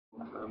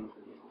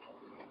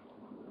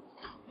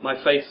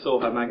My face saw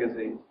her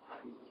magazine.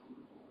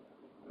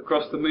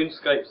 Across the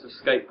moonscapes of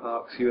skate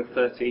parks, you were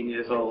 13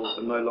 years old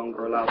and no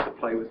longer allowed to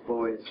play with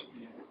boys.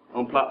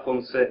 On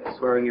platform 6,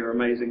 wearing your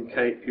amazing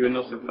cape, you were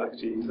not in fact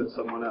you, but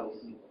someone else.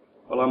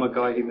 While I'm a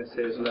guy who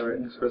mishears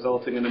lyrics,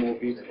 resulting in a more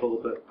beautiful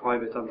but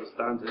private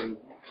understanding.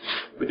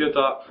 With your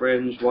dark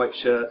fringe, white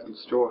shirt and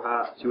straw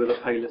hat, you were the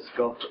palest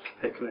goth at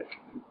the picnic.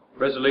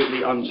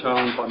 Resolutely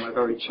uncharmed by my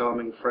very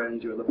charming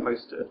friend, you were the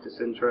poster of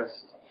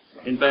disinterest.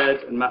 In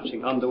bed and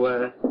matching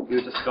underwear, you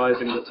were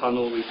disguising the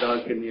tunnel we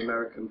dug in the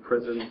American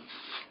prison.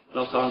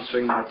 Not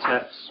answering my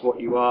texts, what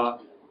you are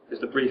is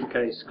the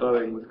briefcase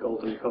glowing with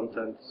golden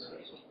contents.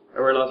 I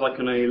realise I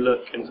can only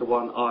look into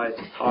one eye at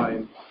a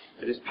time.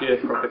 It is pure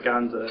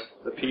propaganda.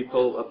 The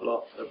people are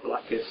blot of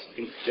blackest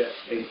inkjet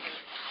ink.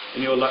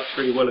 In your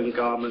luxury woolen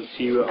garments,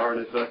 you are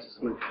an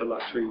advertisement for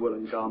luxury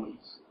woolen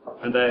garments.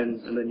 And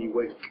then you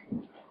wink.